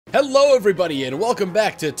Hello everybody and welcome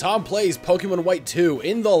back to Tom Plays Pokemon White 2.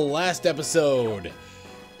 In the last episode,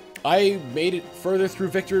 I made it further through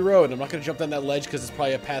Victory Road. I'm not going to jump down that ledge because it's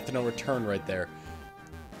probably a path to no return right there.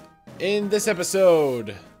 In this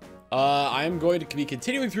episode, I'm going to be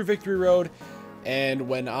continuing through Victory Road, and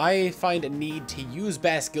when I find a need to use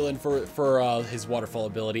Basculin for his waterfall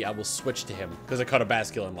ability, I will switch to him because I caught a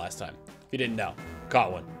Basculin last time. If you didn't know,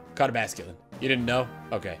 caught one. Caught a Basculin. You didn't know?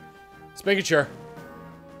 Okay. Just making sure.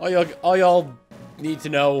 All y'all need to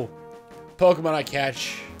know, Pokemon I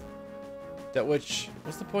catch, what's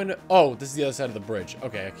the point of, oh, this is the other side of the bridge.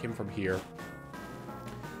 Okay, I came from here.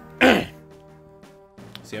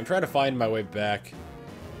 See, I'm trying to find my way back.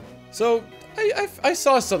 So, I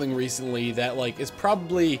saw something recently that, like, is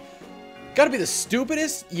probably gotta be the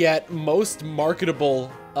stupidest yet most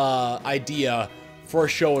marketable idea for a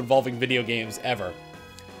show involving video games ever.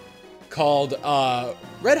 Called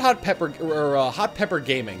Red Hot Pepper or Hot Pepper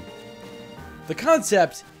Gaming. The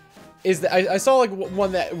concept is that I saw like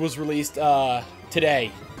one that was released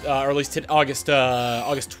today, or at least August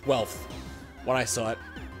 12th when I saw it,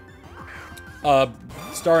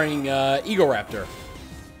 starring Egoraptor,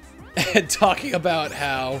 and talking about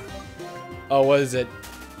how what is it?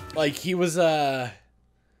 Like he was like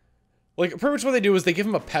pretty much what they do is they give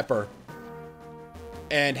him a pepper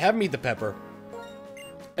and have him eat the pepper.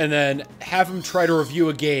 And then have him try to review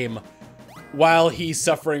a game while he's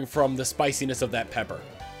suffering from the spiciness of that pepper.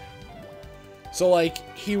 So like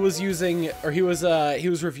he was reviewing, I'm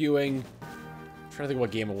trying to think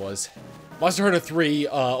what game it was. Monster Hunter 3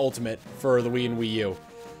 Ultimate for the Wii and Wii U,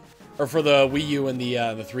 or for the Wii U and the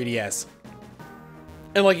 3DS.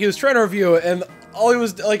 And like he was trying to review it, and all he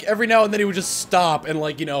was like every now and then he would just stop and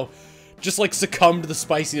like just like succumb to the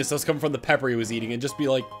spiciness that was coming from the pepper he was eating and just be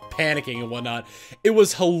like panicking and whatnot. It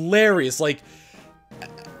was hilarious. Like,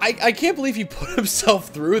 I can't believe he put himself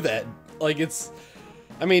through that. Like, it's,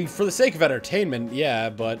 I mean, for the sake of entertainment, yeah,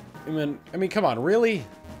 but, I mean, come on, really?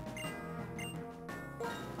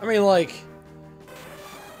 I mean, like,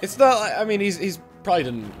 it's not, I mean, he's probably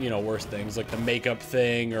done, worse things, like the makeup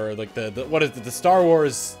thing, or like what is it, the Star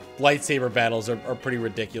Wars lightsaber battles are pretty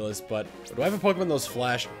ridiculous, but do I have a Pokemon that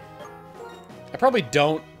Flash? I probably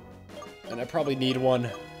don't, and I probably need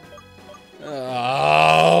one.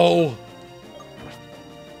 Oh!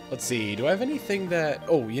 Let's see, do I have anything that...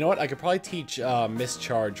 Oh, you know what? I could probably teach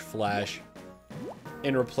Mischarge Flash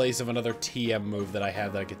in replace of another TM move that I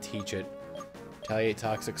have that I could teach it. Retaliate,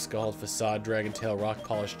 Toxic, Scald, Facade, Dragon Tail, Rock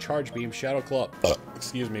Polish, Charge Beam, Shadow Claw,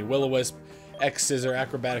 excuse me, Will-O-Wisp, X-Scissor,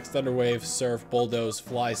 Acrobatics, Thunder Wave, Surf, Bulldoze,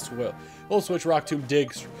 Fly, Full Switch, Rock Tomb,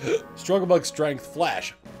 Dig, Struggle Bug, Strength,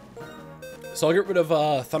 Flash. So I'll get rid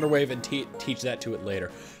of Thunder Wave and teach that to it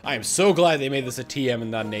later. I am so glad they made this a TM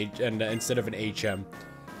and not an H instead of an HM.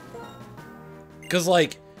 Because,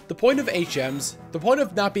 like, the point of HMs, the point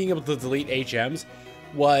of not being able to delete HMs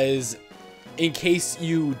was in case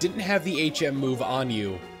you didn't have the HM move on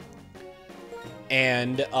you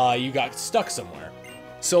and you got stuck somewhere.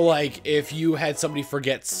 So, like, if you had somebody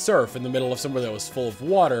forget Surf in the middle of somewhere that was full of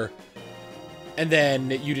water, and then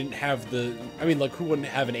you didn't have the... I mean, like, who wouldn't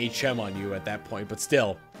have an HM on you at that point? But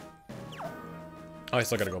still. Oh, I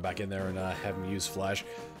still gotta go back in there and have him use Flash.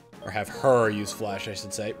 Or have her use Flash, I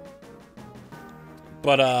should say.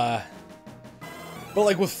 But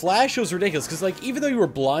like, with Flash, it was ridiculous. Because, like, even though you were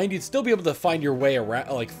blind, you'd still be able to find your way around,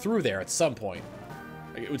 like, through there at some point.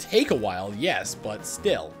 Like, it would take a while, yes, but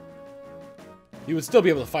still. You would still be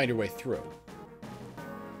able to find your way through.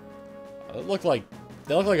 It looked like...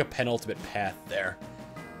 They look like a penultimate path there.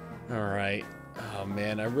 Alright. Oh,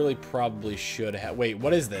 man. I really probably should have... Wait,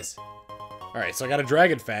 what is this? Alright, so I got a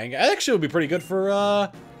Dragon Fang. That actually would be pretty good for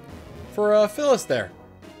Phyllis there.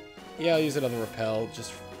 Yeah, I'll use another Repel,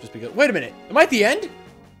 just because... Wait a minute. Am I at the end?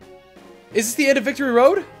 Is this the end of Victory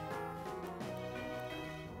Road?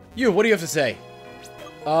 You, what do you have to say?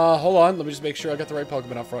 Hold on. Let me just make sure I got the right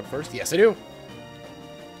Pokemon up front first. Yes, I do.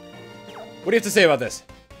 What do you have to say about this?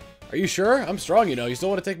 Are you sure? I'm strong, you know. You still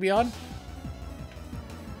want to take me on?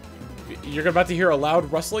 You're about to hear a loud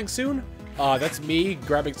rustling soon? That's me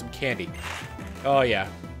grabbing some candy. Oh, yeah.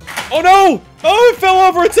 Oh, no! Oh, it fell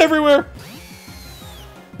over! It's everywhere!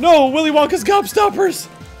 No, Willy Wonka's Gobstoppers!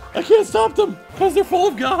 I can't stop them, because they're full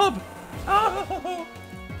of gob! Oh,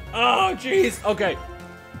 oh, jeez. Okay.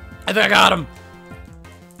 I think I got them.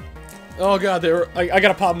 Oh, God, they were... I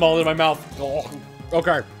gotta pop them all in my mouth. Oh,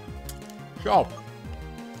 okay. So...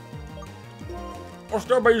 I'll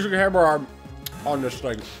start by using a hammer arm on this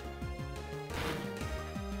thing.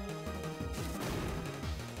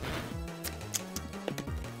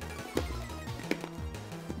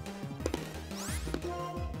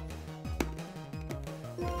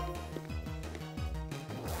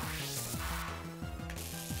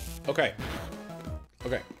 Okay.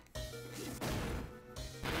 Okay.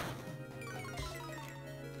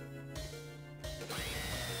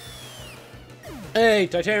 Hey,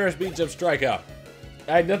 Titanius beats up Strikeout.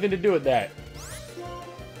 I had nothing to do with that.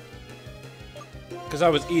 Because I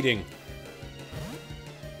was eating.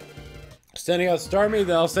 Sending out Starmie,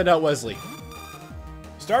 then I'll send out Wesley.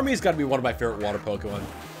 Starmie's got to be one of my favorite water Pokemon.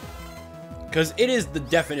 Because it is the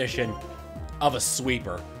definition of a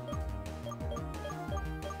sweeper.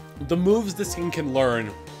 The moves this thing can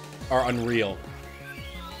learn are unreal.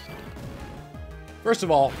 First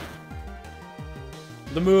of all,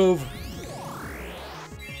 the move...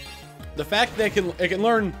 The fact that it can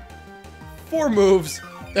learn 4 moves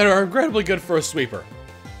that are incredibly good for a sweeper.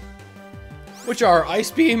 Which are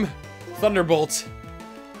Ice Beam, Thunderbolt,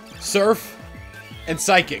 Surf, and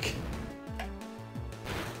Psychic.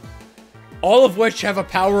 All of which have a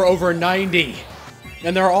power over 90.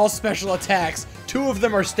 And they're all special attacks. 2 of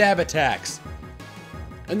them are stab attacks.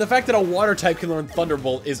 And the fact that a water type can learn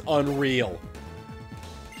Thunderbolt is unreal.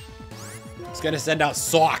 It's gonna send out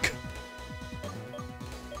Sock.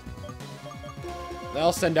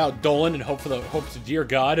 I'll send out Dolan and hope to dear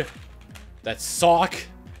God that Sock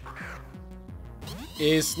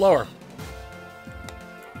is slower.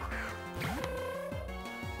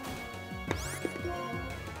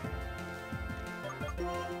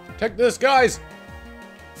 Take this, guys!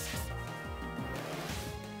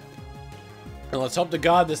 And let's hope to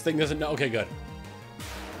God this thing doesn't know. Okay, good.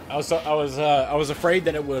 I was afraid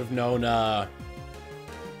that it would have known.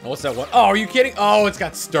 What's that one? Oh, are you kidding? Oh, it's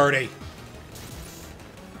got Sturdy.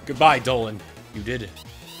 Goodbye, Dolan. You did.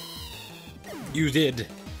 You did.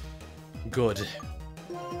 Good.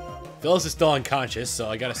 Phyllis is still unconscious, so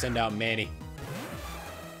I gotta send out Manny.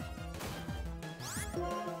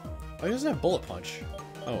 Oh, he doesn't have Bullet Punch.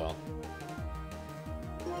 Oh well.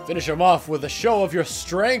 Finish him off with a show of your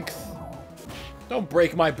strength. Don't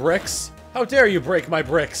break my bricks. How dare you break my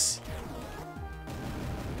bricks?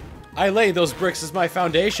 I laid those bricks as my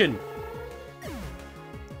foundation.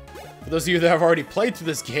 For those of you that have already played through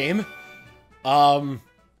this game,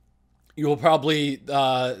 you will probably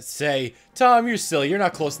say, Tom, you're silly. You're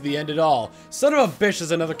not close to the end at all. Son of a bitch,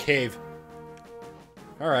 there's another cave.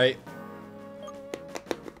 Alright.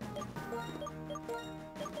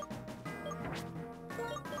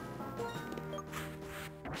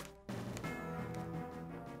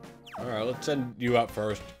 Alright, let's send you up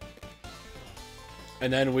first.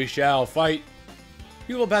 And then we shall fight.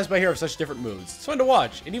 People pass by here with such different moods. It's fun to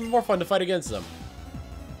watch, and even more fun to fight against them.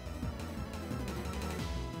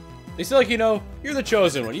 They say, like, you know, you're the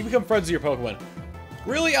chosen one. You become friends with your Pokemon.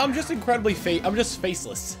 Really? I'm just incredibly I'm just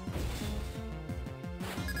faceless.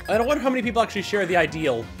 I don't wonder how many people actually share the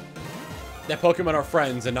ideal that Pokemon are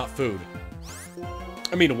friends and not food.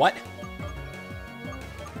 I mean, what?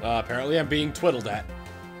 Apparently I'm being twiddled at.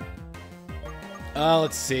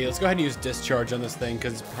 Let's see. Let's go ahead and use Discharge on this thing,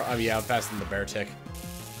 because, yeah, I'm faster than the Bear Tick.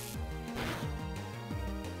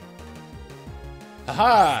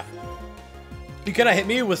 Aha! You cannot hit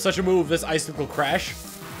me with such a move, this Icicle Crash.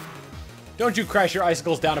 Don't you crash your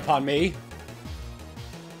icicles down upon me.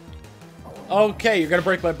 Okay, you're gonna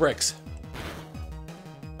break my bricks.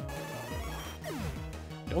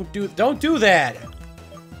 Don't do that!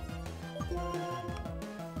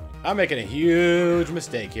 I'm making a huge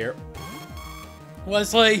mistake here.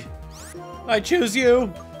 Wesley, I choose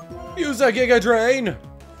you. Use a Giga Drain.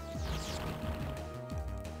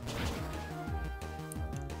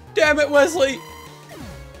 Damn it, Wesley.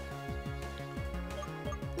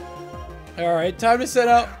 Alright, time to set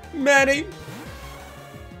up Manny.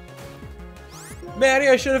 Manny,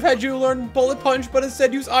 I should have had you learn Bullet Punch, but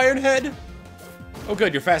instead use Iron Head. Oh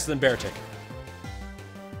good, you're faster than Bear Tick.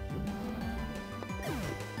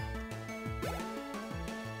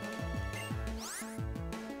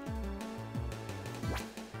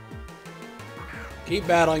 Keep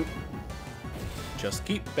battling. Just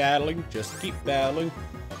keep battling. Just keep battling.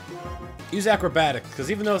 Use Acrobatic, because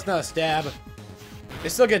even though it's not a stab, they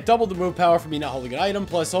still get double the move power from me not holding an item,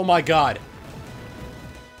 plus, oh my god.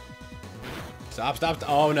 Stop, stop,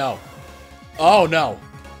 oh no. Oh no.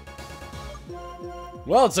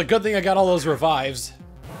 Well, it's a good thing I got all those revives.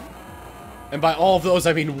 And by all of those,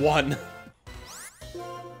 I mean one.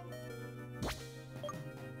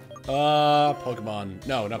 Pokemon.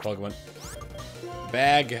 No, not Pokemon.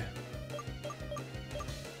 Bag.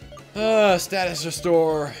 Status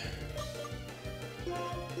restore.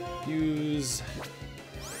 Use.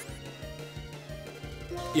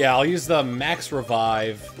 Yeah, I'll use the max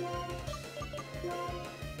revive.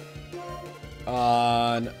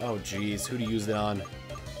 On. Oh, geez. Who to use it on?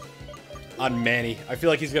 On Manny. I feel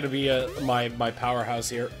like he's gonna be my powerhouse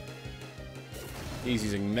here. He's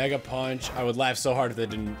using Mega Punch. I would laugh so hard if they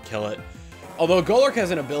didn't kill it. Although Golurk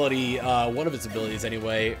has an ability, one of its abilities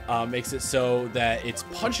anyway, makes it so that its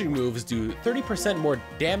punching moves do 30% more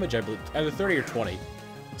damage, I believe, either 30 or 20.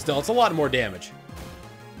 Still, it's a lot more damage.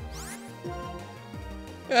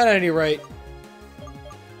 At any rate,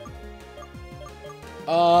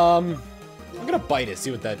 I'm gonna bite it,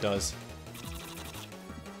 see what that does.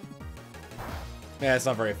 Yeah, it's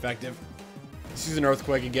not very effective. Let's use an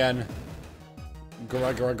Earthquake again.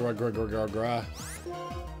 Gra, gra, gra, gra, gra, gra, gra.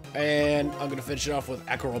 And I'm gonna finish it off with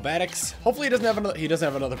Acrobatics. Hopefully he doesn't have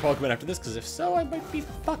another Pokemon after this, because if so, I might be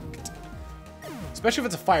fucked. Especially if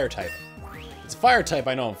it's a fire type. If it's a fire type,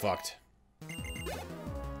 I know I'm fucked.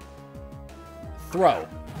 Throw.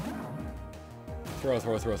 Throw,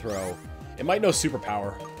 throw, throw, throw. It might know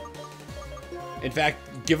Superpower. In fact,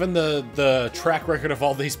 given the track record of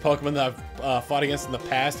all these Pokemon that I've fought against in the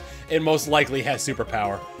past, it most likely has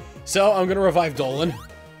Superpower. So I'm gonna revive Dolan.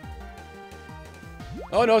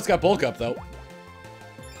 Oh no, it's got Bulk Up though.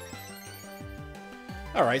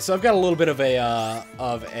 All right, so I've got a little bit of a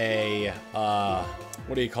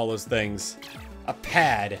what do you call those things? A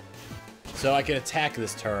pad. So I can attack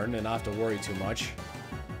this turn and not have to worry too much.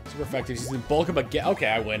 Super effective. He's using Bulk Up again. Okay,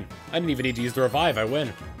 I win. I didn't even need to use the revive. I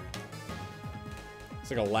win.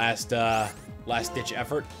 It's like a last ditch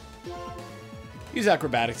effort. Use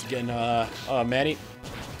Acrobatics again, Manny.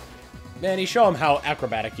 Manny, show him how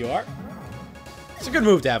acrobatic you are. It's a good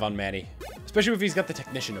move to have on Manny, especially if he's got the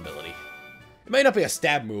Technician ability. It might not be a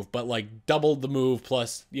stab move, but like double the move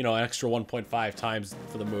plus, you know, an extra 1.5 times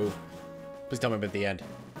for the move. Please tell me I'm at the end.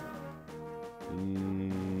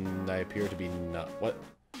 I appear to be not. What?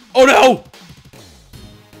 Oh no!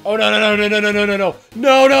 Oh no no no no no no no no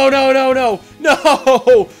no no no no no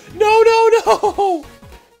no no no no!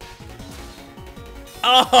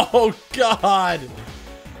 Oh god!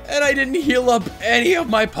 And I didn't heal up any of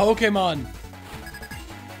my Pokemon.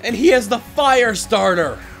 And he has the Fire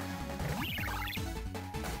Starter.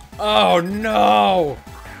 Oh no!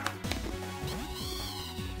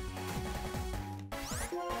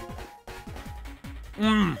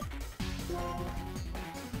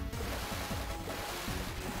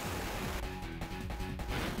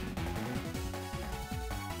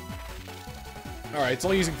 Alright, it's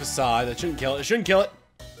only using Facade. That shouldn't kill it. It shouldn't kill it.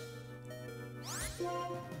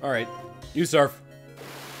 Alright. You Surf.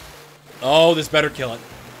 Oh, this better kill it.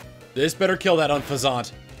 This better kill that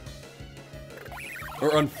Unfezant.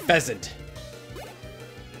 Or Unpheasant.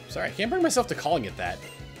 Sorry, I can't bring myself to calling it that.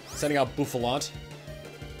 Sending out Bouffalant.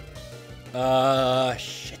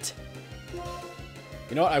 Shit.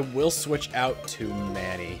 You know what? I will switch out to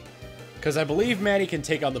Manny. Because I believe Manny can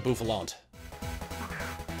take on the Bouffalant.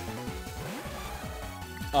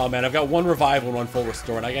 Oh man, I've got one Revival and one Full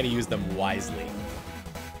Restore, and I gotta use them wisely.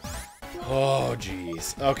 Oh,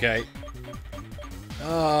 jeez. Okay.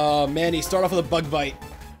 Oh, Manny, start off with a Bug Bite.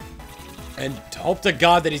 And hope to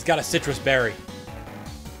God that he's got a Citrus Berry.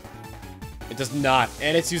 It does not.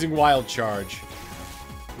 And it's using Wild Charge.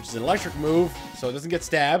 Which is an electric move, so it doesn't get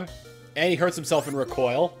stabbed. And he hurts himself in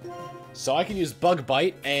recoil. So I can use Bug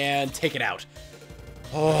Bite and take it out.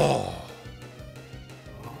 Oh.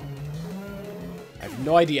 I have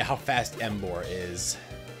no idea how fast Emboar is.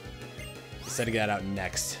 Setting that out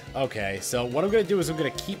next. Okay, so what I'm going to do is I'm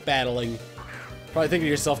going to keep battling. Probably thinking to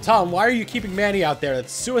yourself, Tom, why are you keeping Manny out there?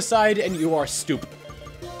 That's suicide and you are stoop.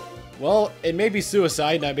 Well, it may be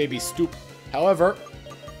suicide and I may be stoop. However,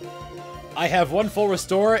 I have one Full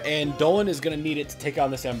Restore and Dolan is going to need it to take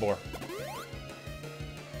on this Emboar.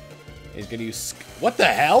 He's going to use... What the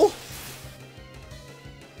hell?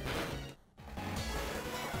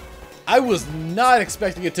 I was not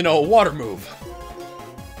expecting it to know a water move.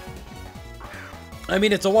 I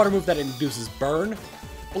mean, it's a water move that induces burn.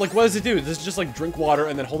 But like, what does it do? Does it just like drink water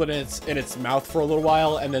and then hold it in its mouth for a little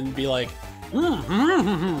while and then be like,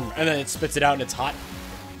 and then it spits it out and it's hot?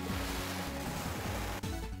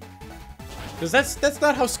 Because that's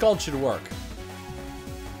not how Scald should work.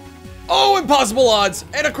 Oh, impossible odds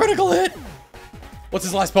and a critical hit. What's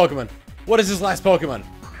his last Pokemon? What is his last Pokemon?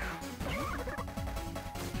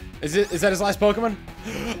 Is that his last Pokemon?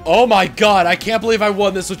 Oh my god, I can't believe I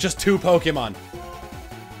won this with just 2 Pokemon.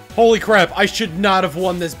 Holy crap, I should not have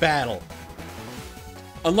won this battle.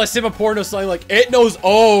 Unless Singapore knows something like, it knows,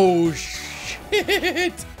 oh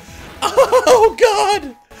shit. Oh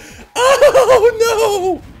god.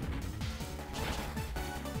 Oh no.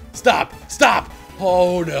 Stop, stop.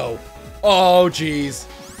 Oh no. Oh jeez.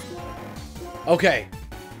 Okay.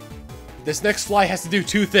 This next fly has to do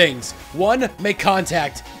 2 things. 1, make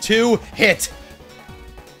contact. 2, hit.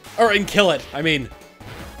 And kill it. I mean,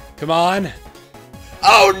 come on.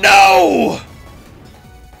 Oh no!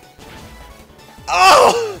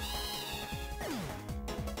 Oh!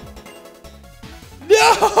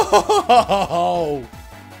 No!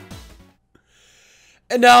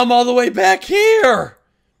 And now I'm all the way back here!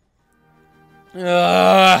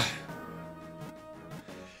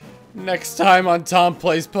 Next time on Tom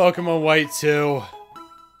Plays Pokemon White 2,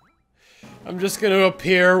 I'm just gonna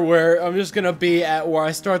appear where I'm just gonna be at where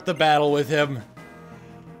I start the battle with him.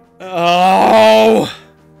 Oh!